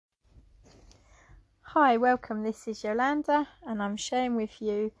Hi, welcome. This is Yolanda, and I'm sharing with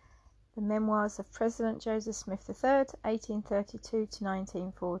you the memoirs of President Joseph Smith III, 1832 to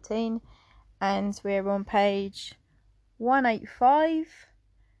 1914, and we're on page 185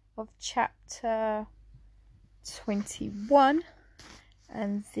 of chapter 21,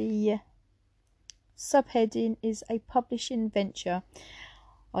 and the subheading is a publishing venture.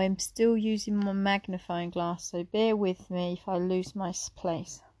 I am still using my magnifying glass, so bear with me if I lose my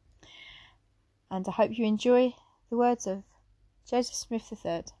place. And I hope you enjoy the words of Joseph Smith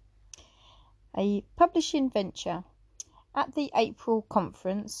III. A publishing venture. At the April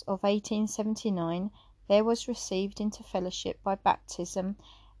Conference of 1879, there was received into fellowship by baptism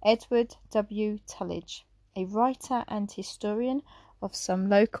Edward W. Tulledge, a writer and historian of some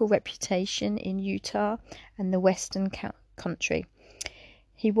local reputation in Utah and the Western country.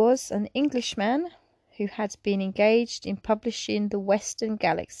 He was an Englishman who had been engaged in publishing The Western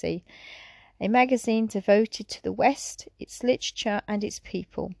Galaxy, a magazine devoted to the West, its literature and its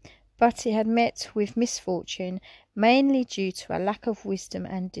people, but it had met with misfortune, mainly due to a lack of wisdom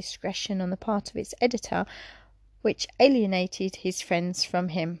and discretion on the part of its editor, which alienated his friends from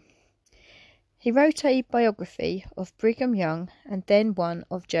him. He wrote a biography of Brigham Young and then one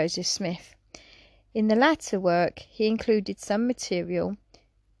of Joseph Smith. In the latter work, he included some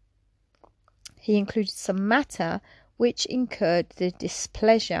matter which incurred the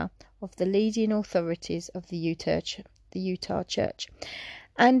displeasure of the leading authorities of the Utah Church,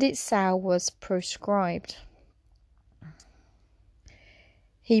 and its sale was proscribed.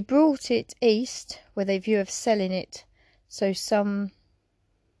 He brought it east with a view of selling it, so some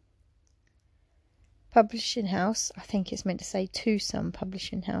publishing house, I think it's meant to say to some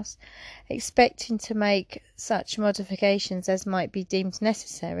publishing house, expecting to make such modifications as might be deemed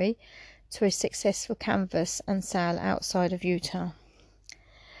necessary to a successful canvass and sale outside of Utah.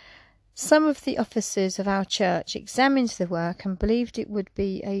 Some of the officers of our church examined the work and believed it would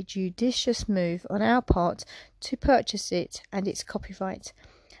be a judicious move on our part to purchase it and its copyright,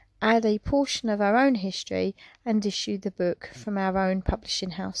 add a portion of our own history, and issue the book from our own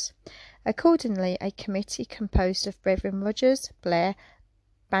publishing house. Accordingly, a committee composed of Brethren Rogers, Blair,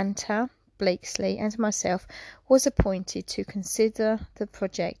 Banter, Blakesley and myself was appointed to consider the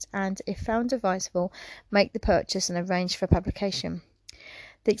project and, if found advisable, make the purchase and arrange for publication.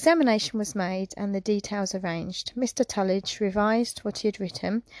 The examination was made and the details arranged. Mr. Tulledge revised what he had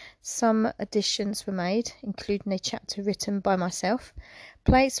written. Some additions were made, including a chapter written by myself.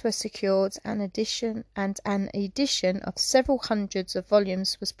 Plates were secured, and an edition of several hundreds of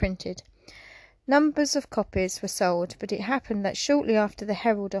volumes was printed. Numbers of copies were sold, but it happened that shortly after the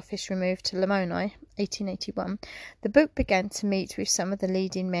Herald office removed to Lamoni, 1881, the book began to meet with some of the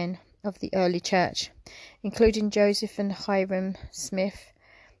leading men of the early church, including Joseph and Hiram Smith,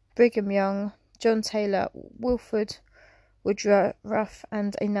 Brigham Young, John Taylor, Wilford Woodruff,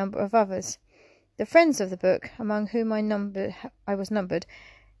 and a number of others. The friends of the book, among whom I was numbered,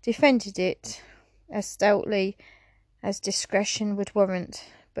 defended it as stoutly as discretion would warrant,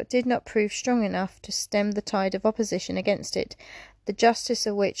 but did not prove strong enough to stem the tide of opposition against it, the justice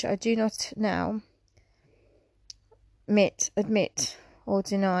of which I do not now admit or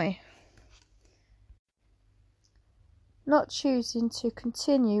deny. Not choosing to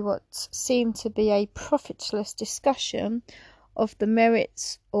continue what seemed to be a profitless discussion of the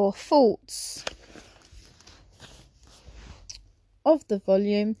merits or faults of the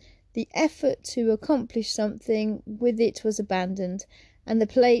volume, the effort to accomplish something with it was abandoned, and the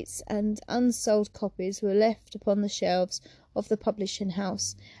plates and unsold copies were left upon the shelves of the publishing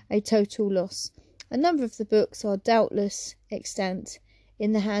house, a total loss. A number of the books are doubtless extant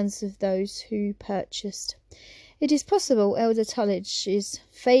in the hands of those who purchased. It is possible Elder Tulledge's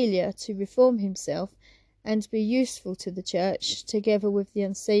failure to reform himself and be useful to the church, together with the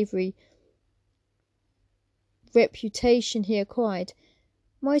unsavoury reputation he acquired,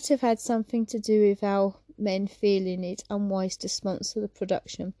 might have had something to do with our men feeling it unwise to sponsor the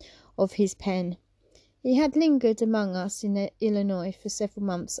production of his pen. He had lingered among us in Illinois for several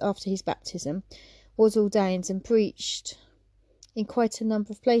months after his baptism, was ordained and preached in quite a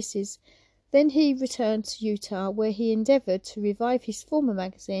number of places. Then he returned to Utah, where he endeavoured to revive his former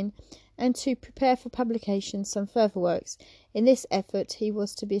magazine and to prepare for publication some further works. In this effort he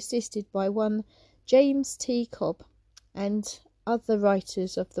was to be assisted by one James T. Cobb and other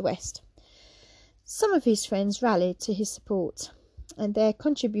writers of the West. Some of his friends rallied to his support, and their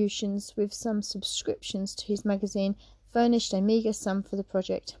contributions, with some subscriptions to his magazine, furnished a meagre sum for the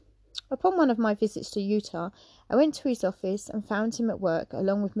project. Upon one of my visits to Utah, I went to his office and found him at work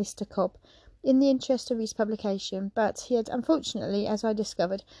along with Mr. Cobb, in the interest of his publication, but he had unfortunately, as I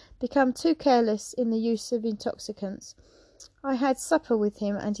discovered, become too careless in the use of intoxicants. I had supper with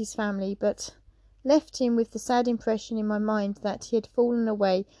him and his family, but left him with the sad impression in my mind that he had fallen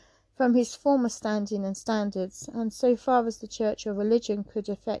away from his former standing and standards, and so far as the church or religion could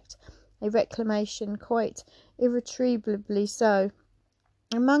effect a reclamation, quite irretrievably so.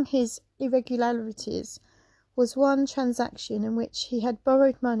 Among his irregularities was one transaction in which he had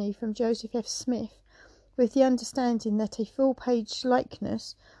borrowed money from Joseph F. Smith, with the understanding that a full-page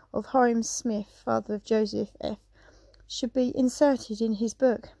likeness of Hiram Smith, father of Joseph F., should be inserted in his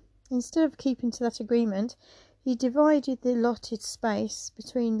book. Instead of keeping to that agreement, he divided the allotted space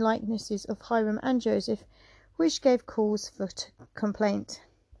between likenesses of Hiram and Joseph, which gave cause for complaint.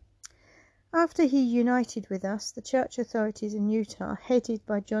 After he united with us, the church authorities in Utah, headed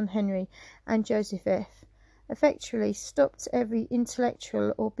by John Henry and Joseph F., effectually stopped every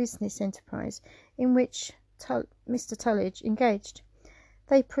intellectual or business enterprise in which Mr. Tullidge engaged.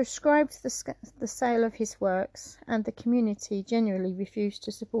 They proscribed the sale of his works, and the community generally refused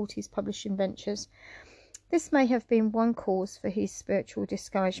to support his publishing ventures. This may have been one cause for his spiritual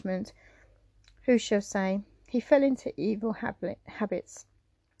discouragement. Who shall say? He fell into evil habits,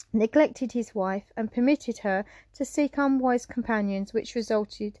 neglected his wife, and permitted her to seek unwise companions, which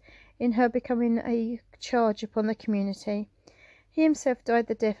resulted in her becoming a charge upon the community. He himself died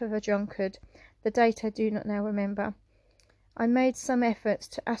the death of a drunkard. The date I do not now remember. I made some efforts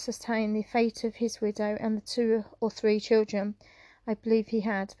to ascertain the fate of his widow and the 2 or 3 children I believe he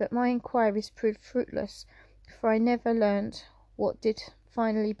had, but my inquiries proved fruitless, for I never learned what did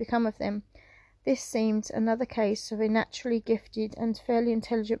finally become of them. This seemed another case of a naturally gifted and fairly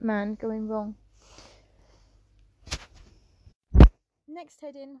intelligent man going wrong. Next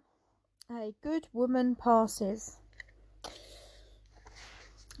heading, a good woman passes.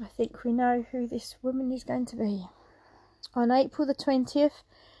 I think we know who this woman is going to be. On April the 20th,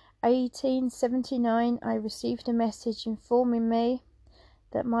 1879, I received a message informing me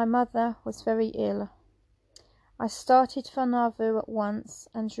that my mother was very ill. I started for Nauvoo at once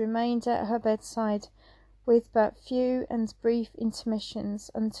and remained at her bedside with but few and brief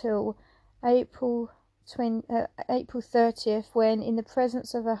intermissions until April 30th, when, in the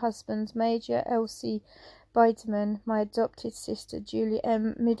presence of her husband, Major Elsie Bideman, my adopted sister Julie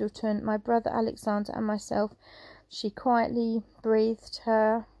M. Middleton, my brother Alexander, and myself, she quietly breathed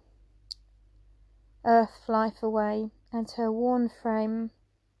her earth life away, and her worn frame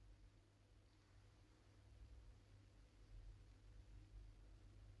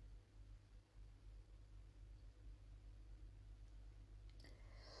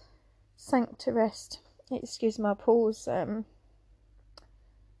sank to rest. Excuse my pause,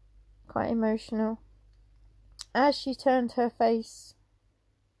 quite emotional. As she turned her face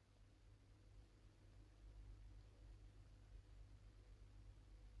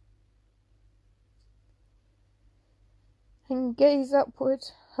and gazed upward,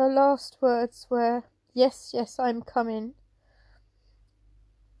 her last words were, "Yes, yes, I'm coming,"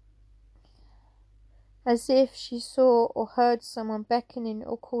 as if she saw or heard someone beckoning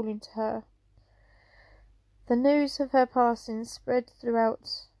or calling to her. The news of her passing spread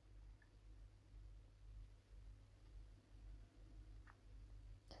throughout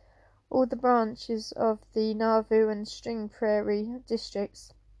all the branches of the Nauvoo and String Prairie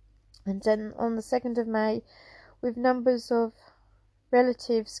districts, and then on the 2nd of May, with numbers of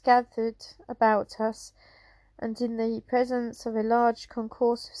relatives gathered about us, and in the presence of a large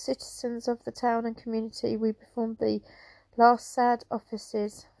concourse of citizens of the town and community, we performed the last sad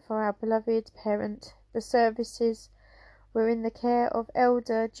offices for our beloved parent. The services were in the care of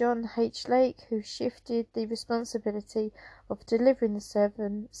Elder John H. Lake, who shifted the responsibility of delivering the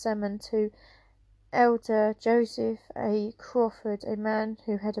sermon to Elder Joseph A. Crawford, a man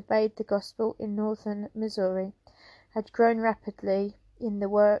who had obeyed the gospel in northern Missouri, had grown rapidly in the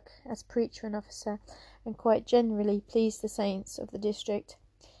work as preacher and officer, and quite generally pleased the saints of the district.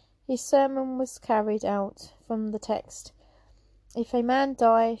 His sermon was carried out from the text, "If a man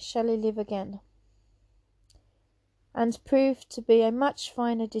die, shall he live again?" and proved to be a much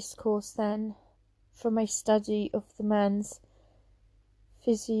finer discourse than, from a study of the man's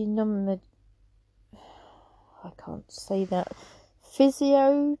physiognomy,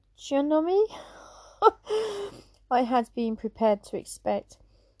 I had been prepared to expect.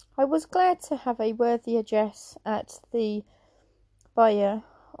 I was glad to have a worthy address at the bier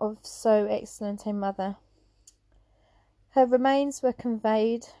of so excellent a mother. Her remains were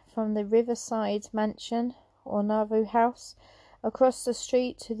conveyed from the Riverside Mansion, or Nauvoo House, across the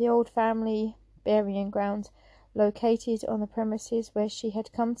street to the old family burying ground, located on the premises where she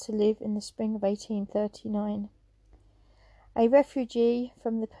had come to live in the spring of 1839. A refugee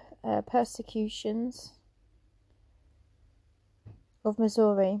from the persecutions of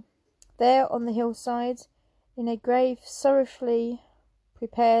Missouri. There on the hillside, in a grave sorrowfully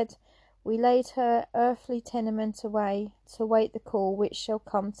prepared, we laid her earthly tenement away, to wait the call which shall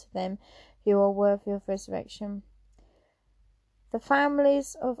come to them who are worthy of resurrection. The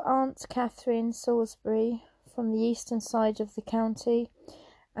families of Aunt Catherine Salisbury from the eastern side of the county,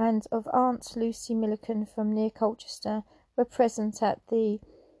 and of Aunt Lucy Milliken from near Colchester, were present at the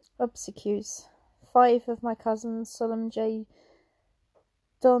obsequies. 5 of my cousins, Solomon J.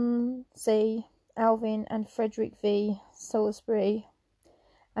 Don C. Alvin and Frederick V. Salisbury,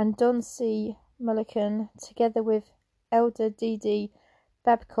 and Don C. Mulliken, together with Elder D.D.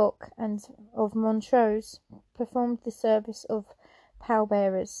 Babcock and of Montrose, performed the service of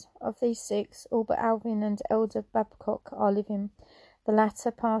pallbearers. Of these 6, all but Alvin and Elder Babcock are living, the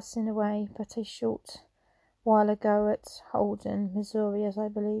latter passing away but a short while ago at Holden, Missouri, as I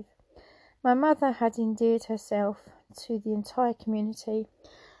believe. My mother had endeared herself to the entire community.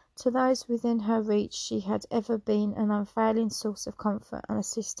 To those within her reach she had ever been an unfailing source of comfort and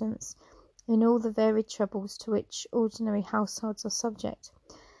assistance in all the varied troubles to which ordinary households are subject.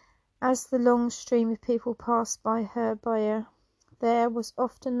 As the long stream of people passed by her bier, there was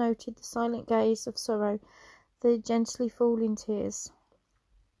often noted the silent gaze of sorrow, the gently falling tears,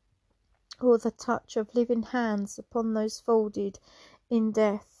 or the touch of living hands upon those folded in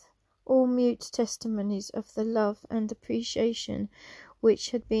death, all mute testimonies of the love and appreciation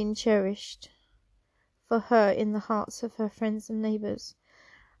which had been cherished for her in the hearts of her friends and neighbours.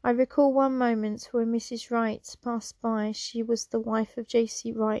 I recall one moment when Mrs. Wright passed by. She was the wife of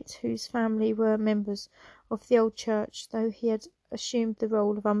J.C. Wright, whose family were members of the old church, though he had assumed the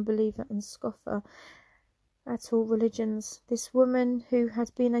role of unbeliever and scoffer at all religions. This woman, who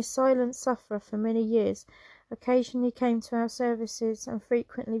had been a silent sufferer for many years, occasionally came to our services and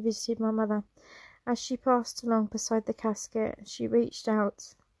frequently visited my mother. As she passed along beside the casket, she reached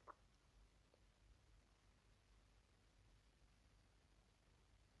out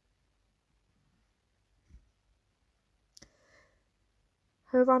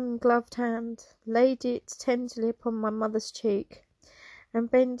her ungloved hand, laid it tenderly upon my mother's cheek,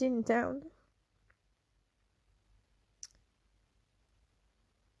 and bending down,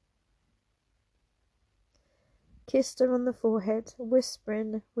 kissed her on the forehead,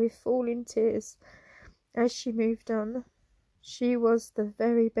 whispering with falling tears as she moved on, "She was the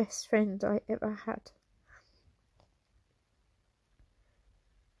very best friend I ever had."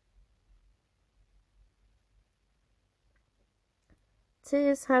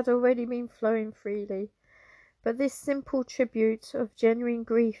 Tears had already been flowing freely, but this simple tribute of genuine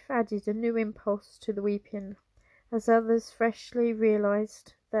grief added a new impulse to the weeping, as others freshly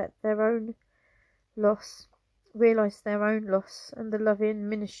realised their own loss and the loving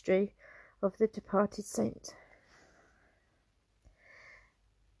ministry of the departed saint.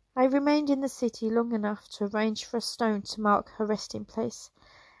 I remained in the city long enough to arrange for a stone to mark her resting place,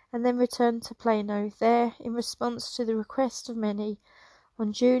 and then returned to Plano. There, in response to the request of many,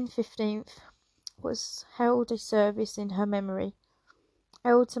 on June 15th was held a service in her memory,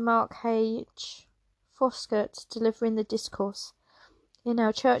 Elder Mark H. Foskett delivering the discourse. In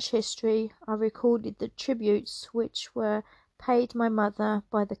our church history are recorded the tributes which were paid my mother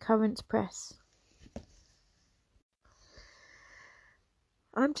by the current press.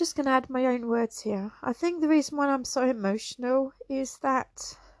 I'm just going to add my own words here. I think the reason why I'm so emotional is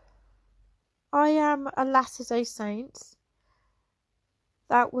that I am a Latter-day Saint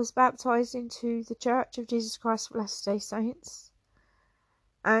that was baptised into the Church of Jesus Christ of Latter-day Saints,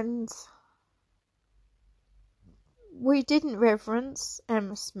 and we didn't reverence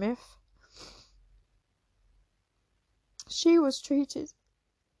Emma Smith. She was treated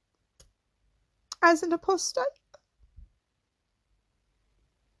as an apostate.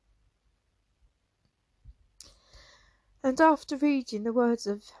 And after reading the words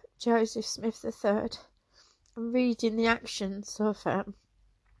of Joseph Smith III and reading the actions of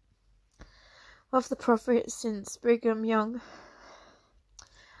the prophets since Brigham Young,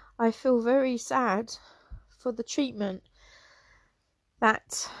 I feel very sad for the treatment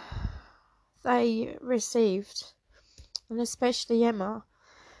that they received, and especially Emma.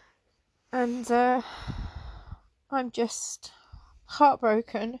 And I'm just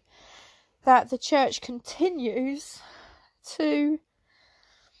heartbroken that the church continues to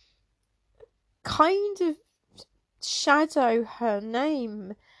kind of shadow her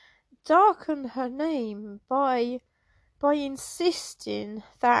name, darken her name by insisting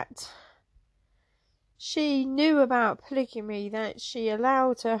that she knew about polygamy, that she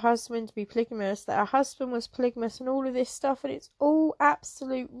allowed her husband to be polygamous, that her husband was polygamous, and all of this stuff, and it's all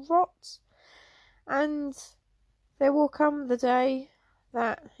absolute rot. And there will come the day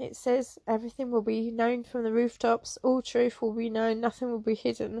that it says everything will be known from the rooftops, all truth will be known, nothing will be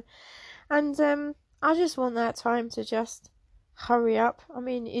hidden. And I just want that time to just hurry up. I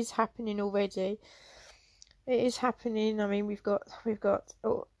mean, it is happening already. It is happening. I mean, we've got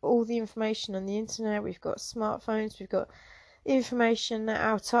all the information on the internet. We've got smartphones. We've got information at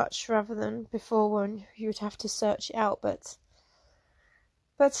our touch, rather than before when you would have to search it out. But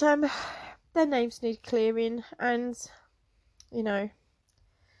their names need clearing, and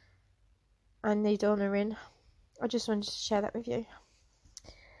and need honouring. I just wanted to share that with you.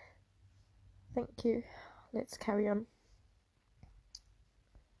 Thank you. Let's carry on.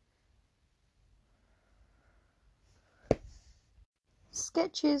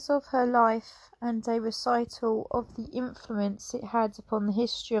 Sketches of her life and a recital of the influence it had upon the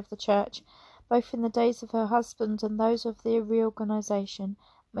history of the church, both in the days of her husband and those of the reorganisation,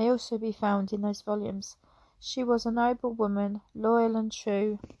 may also be found in those volumes. She was a noble woman, loyal and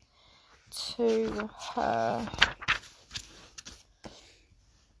true to her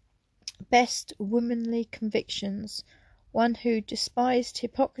best womanly convictions, one who despised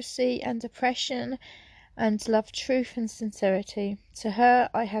hypocrisy and oppression, and loved truth and sincerity. To her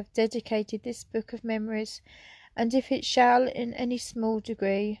I have dedicated this book of memories, and if it shall in any small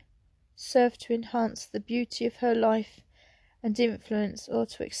degree serve to enhance the beauty of her life and influence, or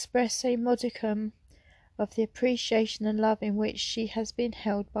to express a modicum of the appreciation and love in which she has been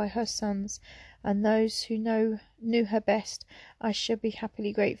held by her sons and those who knew her best, I shall be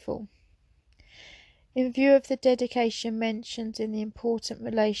happily grateful. In view of the dedication mentioned in the important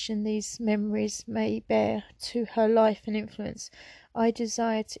relation these memories may bear to her life and influence, I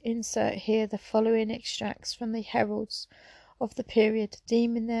desire to insert here the following extracts from the heralds of the period,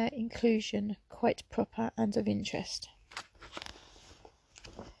 deeming their inclusion quite proper and of interest.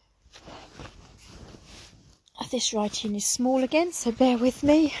 This writing is small again, so bear with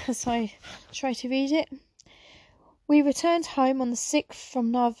me as I try to read it. We returned home on the 6th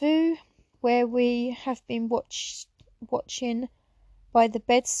from Nauvoo, where we have been watching by the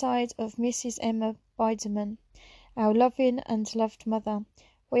bedside of Mrs. Emma Biderman, our loving and loved mother.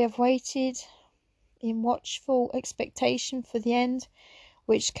 We have waited in watchful expectation for the end,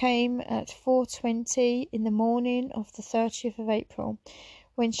 which came at 4:20 in the morning of the 30th of April,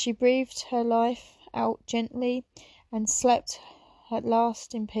 when she breathed her life out gently and slept at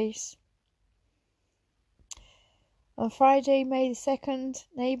last in peace. On Friday, May the 2nd,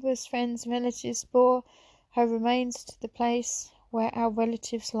 neighbours, friends, and relatives bore her remains to the place where our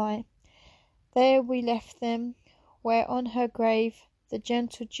relatives lie. There we left them, where on her grave the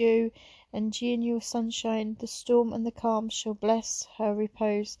gentle dew and genial sunshine, the storm and the calm, shall bless her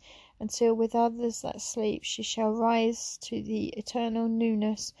repose, until with others that sleep she shall rise to the eternal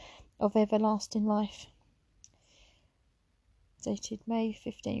newness of everlasting life. Dated May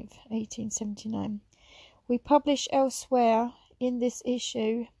 15th, 1879. We publish elsewhere in this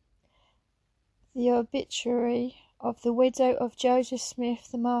issue the obituary of the widow of Joseph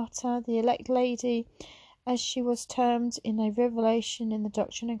Smith, the martyr, the elect lady, as she was termed in a revelation in the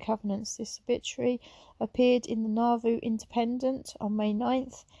Doctrine and Covenants. This obituary appeared in the Nauvoo Independent on May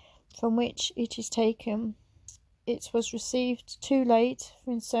 9th, from which it is taken. It was received too late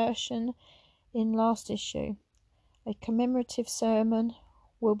for insertion in last issue. A commemorative sermon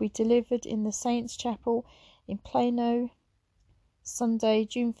will be delivered in the Saints' Chapel in Plano, Sunday,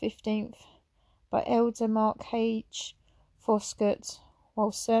 June 15th, by Elder Mark H. Forscott,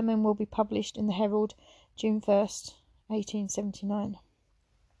 while sermon will be published in the Herald, June 1st, 1879.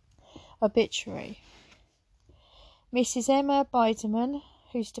 Obituary. Mrs. Emma Biderman,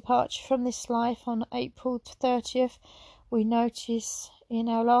 whose departure from this life on April 30th we notice in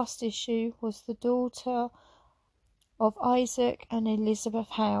our last issue, was the daughter of Isaac and Elizabeth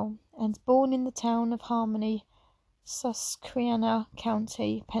Howe, and born in the town of Harmony, Susquehanna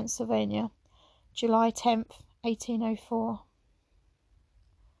County, Pennsylvania, July 10th, 1804.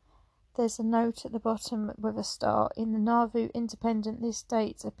 There's a note at the bottom with a star. In the Nauvoo Independent, this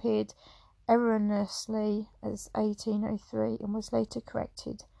date appeared erroneously as 1803 and was later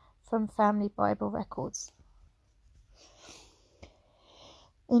corrected from Family Bible records.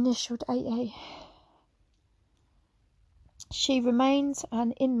 Initialed AA. She remained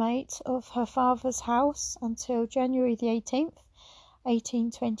an inmate of her father's house until January the 18th,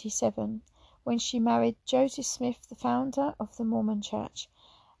 1827, when she married Joseph Smith, the founder of the Mormon Church,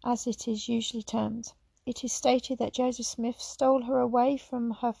 as it is usually termed. It is stated that Joseph Smith stole her away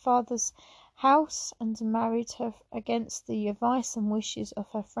from her father's house and married her against the advice and wishes of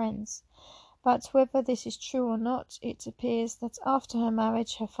her friends. But whether this is true or not, it appears that after her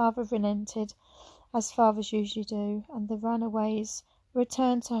marriage her father relented, as fathers usually do, and the runaways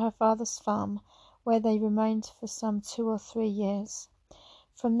returned to her father's farm, where they remained for some 2 or 3 years.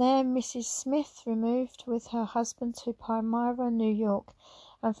 From there Mrs. Smith removed with her husband to Palmyra, New York,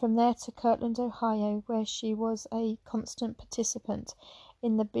 and from there to Kirtland, Ohio, where she was a constant participant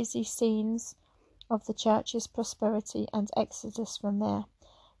in the busy scenes of the church's prosperity and exodus from there.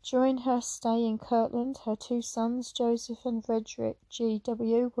 During her stay in Kirtland, her 2 sons, Joseph and Frederick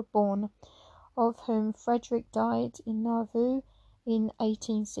G.W., were born, of whom Frederick died in Nauvoo in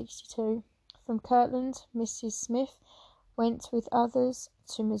 1862. From Kirtland, Mrs. Smith went with others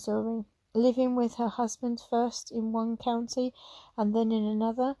to Missouri, living with her husband first in one county and then in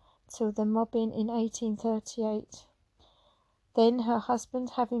another, till the mobbing in 1838. Then her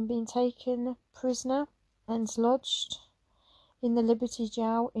husband having been taken prisoner and lodged in the Liberty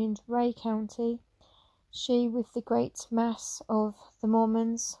Jail in Ray County, she, with the great mass of the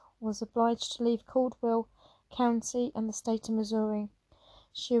Mormons, was obliged to leave Caldwell County and the state of Missouri.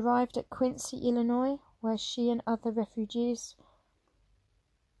 She arrived at Quincy, Illinois, where she and other refugees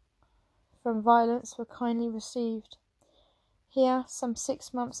from violence were kindly received. Here, some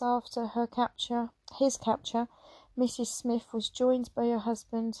 6 months after his capture, Mrs. Smith was joined by her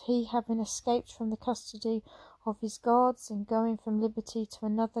husband, he having escaped from the custody of his guards and going from Liberty to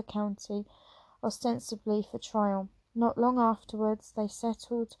another county, ostensibly for trial. Not long afterwards they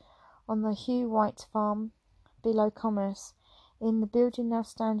settled on the Hugh White farm below Commerce, in the building now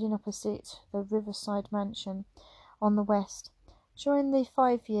standing opposite the Riverside Mansion on the west. During the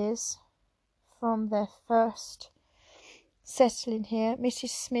 5 years from their first settling here, Mrs.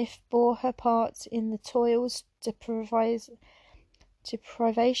 Smith bore her part in the toils, deprivations,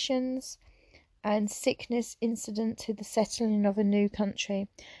 and sickness incident to the settling of a new country.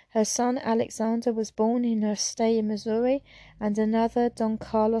 Her son Alexander was born in her stay in Missouri, and another, Don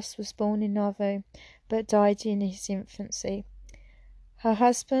Carlos, was born in Nauvoo, but died in his infancy. Her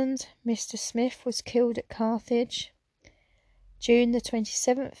husband, Mr. Smith, was killed at Carthage, June the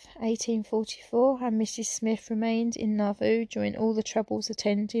 27th, 1844, and Mrs. Smith remained in Nauvoo during all the troubles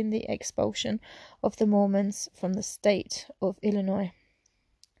attending the expulsion of the Mormons from the state of Illinois,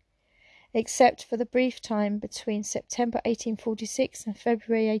 except for the brief time between September 1846 and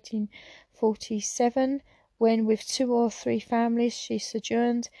February 1847, when with 2 or 3 families she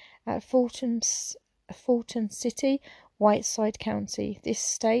sojourned at Fulton City, Whiteside County. This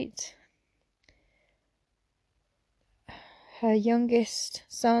state, her youngest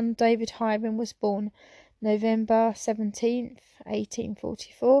son, David Hiram, was born November 17th,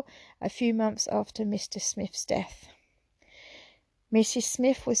 1844, a few months after Mr. Smith's death. Mrs.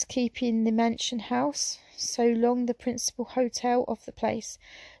 Smith was keeping the mansion house, so long the principal hotel of the place,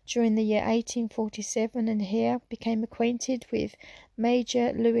 during the year 1847, and here became acquainted with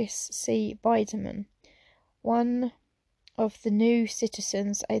Major Lewis C. Biderman, one of the new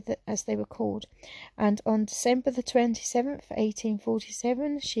citizens, as they were called, and on December the 27th,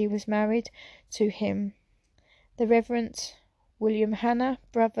 1847, she was married to him. The Reverend William Hanna,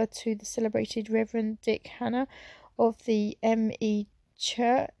 brother to the celebrated Reverend Dick Hanna of the M.E.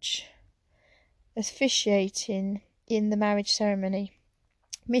 Church, officiating in the marriage ceremony.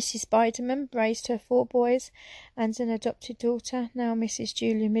 Mrs. Biderman raised her 4 boys and an adopted daughter, now Mrs.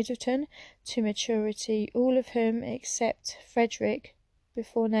 Julia Middleton, to maturity, all of whom, except Frederick,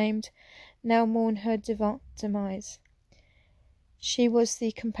 before named, now mourn her demise. She was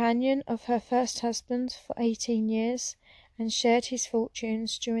the companion of her first husband for 18 years, and shared his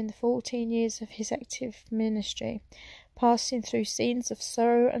fortunes during the 14 years of his active ministry, passing through scenes of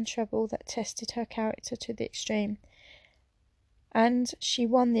sorrow and trouble that tested her character to the extreme. And she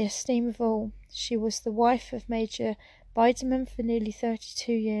won the esteem of all. She was the wife of Major Biderman for nearly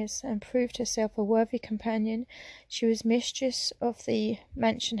 32 years, and proved herself a worthy companion. She was mistress of the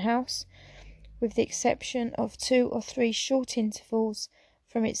mansion house, with the exception of 2 or 3 short intervals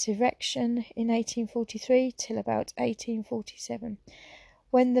from its erection in 1843 till about 1847,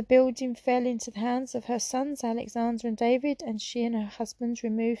 when the building fell into the hands of her sons Alexander and David, and she and her husband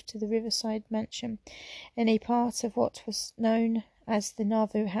removed to the Riverside Mansion, in a part of what was known as the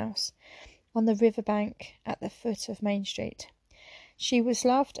Nauvoo House, on the river bank at the foot of Main Street. She was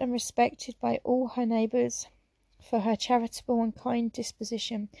loved and respected by all her neighbours for her charitable and kind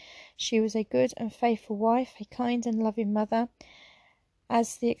disposition. She was a good and faithful wife, a kind and loving mother,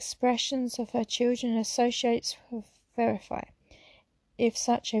 as the expressions of her children and associates verify, if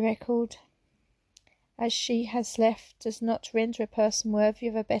such a record as she has left does not render a person worthy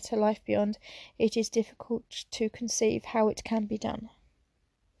of a better life beyond, it is difficult to conceive how it can be done.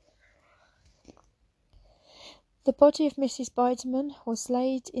 The body of Mrs. Biderman was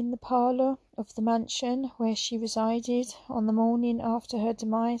laid in the parlour of the mansion where she resided on the morning after her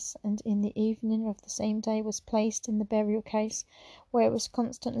demise, and in the evening of the same day was placed in the burial case, where it was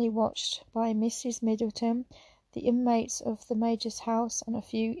constantly watched by Mrs. Middleton, the inmates of the Major's house, and a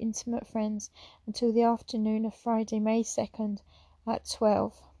few intimate friends, until the afternoon of Friday, May 2nd, at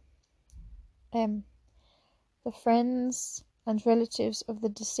 12 m. The friends and relatives of the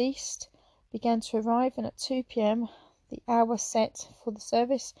deceased began to arrive, and at 2 p.m, the hour set for the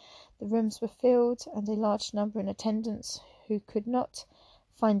service, the rooms were filled, and a large number in attendance who could not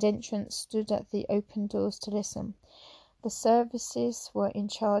find entrance stood at the open doors to listen. The services were in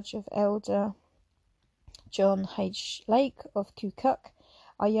charge of Elder John H. Lake of Kukuk,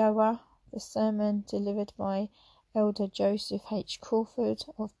 Iowa, the sermon delivered by Elder Joseph H. Crawford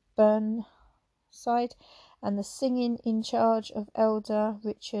of Burnside, and the singing in charge of Elder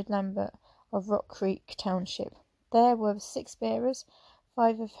Richard Lambert of Rock Creek Township. There were 6 bearers,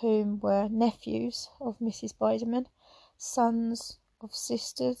 5 of whom were nephews of Mrs. Biderman, sons of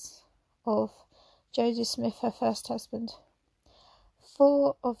sisters of Joseph Smith, her first husband.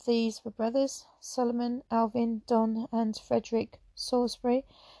 4 of these were brothers, Solomon, Alvin, Don, and Frederick Salisbury.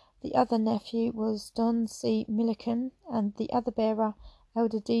 The other nephew was Don C. Milliken, and the other bearer,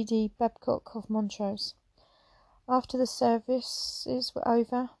 Elder D.D. Babcock of Montrose. After the services were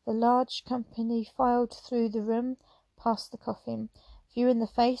over, the large company filed through the room past the coffin, viewing the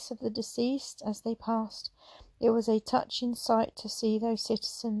face of the deceased as they passed. It was a touching sight to see those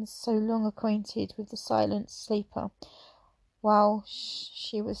citizens so long acquainted with the silent sleeper while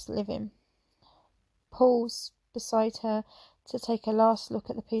she was living pause beside her to take a last look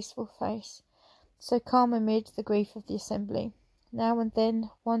at the peaceful face, so calm amid the grief of the assembly. Now and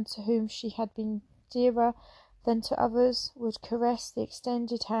then one to whom she had been dearer than to others would caress the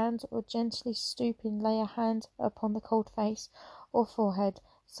extended hand, or gently stooping lay a hand upon the cold face or forehead,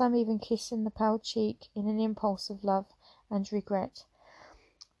 some even kissing the pale cheek in an impulse of love and regret.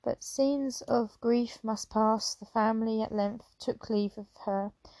 But scenes of grief must pass. The family at length took leave of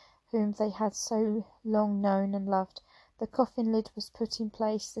her whom they had so long known and loved. The coffin lid was put in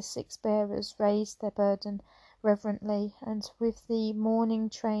place, the 6 bearers raised their burden reverently, and with the mourning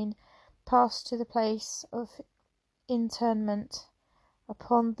train passed to the place of interment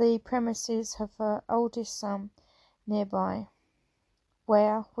upon the premises of her oldest son nearby,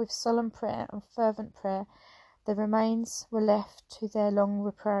 where, with solemn prayer and fervent prayer, the remains were left to their long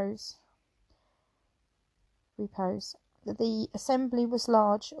repose. The assembly was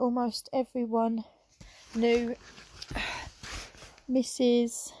large. Almost everyone knew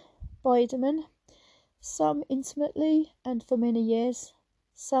Mrs. Biderman, some intimately and for many years,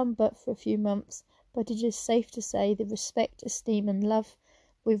 some but for a few months, but it is safe to say the respect, esteem, and love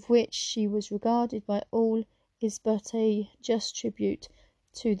with which she was regarded by all is but a just tribute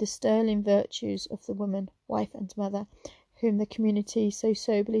to the sterling virtues of the woman, wife, and mother, whom the community so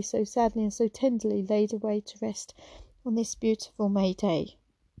soberly, so sadly, and so tenderly laid away to rest on this beautiful May Day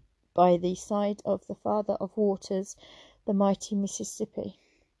by the side of the Father of Waters, the mighty Mississippi.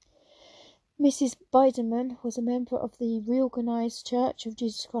 Mrs. Biderman was a member of the reorganized Church of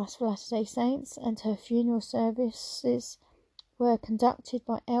Jesus Christ of Latter-day Saints, and her funeral services were conducted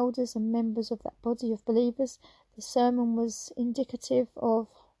by elders and members of that body of believers. The sermon was indicative of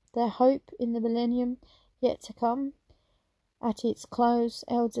their hope in the millennium yet to come. At its close,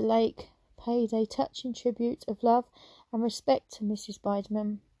 Elder Lake paid a touching tribute of love and respect to Mrs.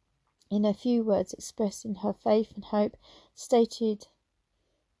 Biderman. In a few words expressing her faith and hope, stated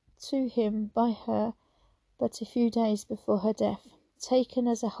to him by her but a few days before her death. Taken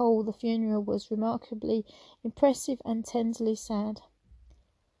as a whole, the funeral was remarkably impressive and tenderly sad.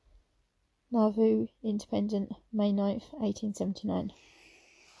 Nauvoo Independent, May 9th, 1879.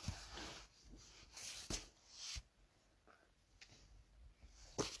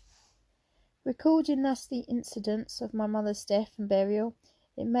 Recording thus the incidents of my mother's death and burial,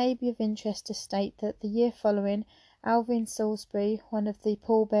 it may be of interest to state that the year following, Alvin Salisbury, one of the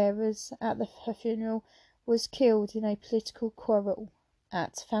pallbearers at her funeral, was killed in a political quarrel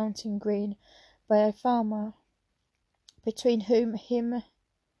at Fountain Green by a farmer, between whom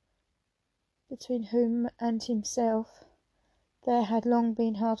and himself there had long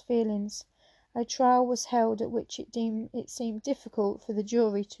been hard feelings. A trial was held at which it seemed difficult for the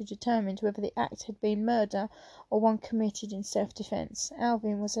jury to determine whether the act had been murder or one committed in self-defence.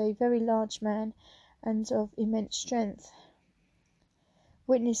 Alvin was a very large man and of immense strength,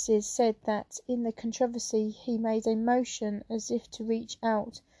 Witnesses said that in the controversy he made a motion as if to reach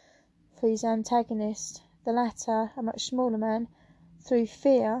out for his antagonist. The latter, a much smaller man, through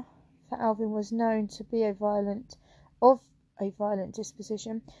fear, for Alvin was known to be of a violent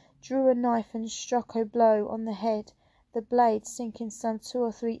disposition, drew a knife and struck a blow on the head, the blade sinking some 2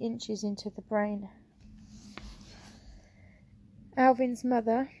 or 3 inches into the brain. Alvin's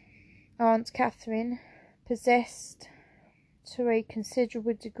mother, Aunt Catherine, possessed to a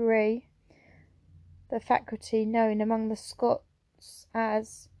considerable degree the faculty known among the Scots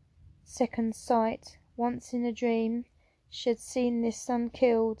as second sight. Once in a dream she had seen this son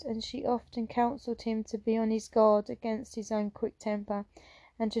killed, and she often counselled him to be on his guard against his own quick temper,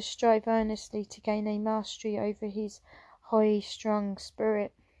 and to strive earnestly to gain a mastery over his high-strung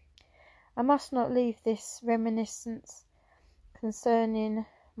spirit. I must not leave this reminiscence concerning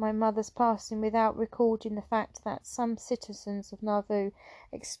my mother's passing without recording the fact that some citizens of Nauvoo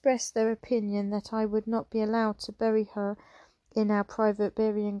expressed their opinion that I would not be allowed to bury her in our private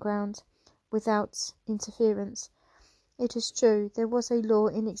burying ground without interference. It is true, there was a law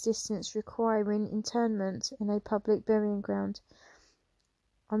in existence requiring interment in a public burying ground,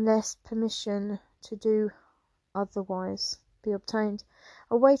 unless permission to do otherwise be obtained.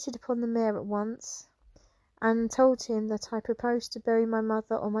 I waited upon the mayor at once, and told him that I proposed to bury my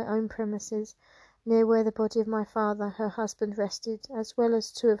mother on my own premises, near where the body of my father, her husband, rested, as well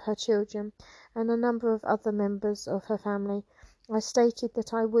as 2 of her children, and a number of other members of her family. I stated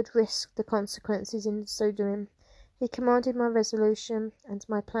that I would risk the consequences in so doing. He commanded my resolution, and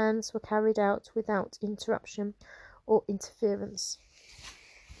my plans were carried out without interruption or interference.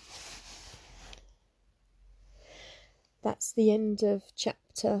 That's the end of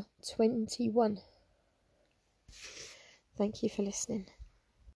chapter 21. Thank you for listening.